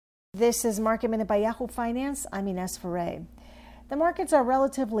This is Market Minute by Yahoo Finance. I'm Ines Ferre. The markets are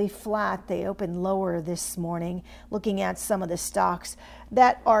relatively flat. They opened lower this morning. Looking at some of the stocks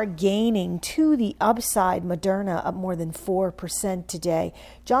that are gaining to the upside, Moderna up more than 4% today.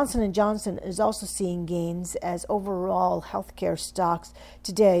 Johnson & Johnson is also seeing gains as overall healthcare stocks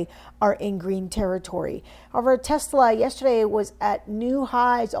today are in green territory. However, Tesla yesterday was at new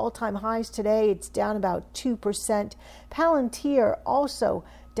highs, all-time highs. Today it's down about 2%. Palantir also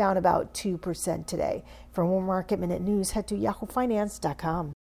down about 2% today. For more Market Minute news, head to yahoofinance.com.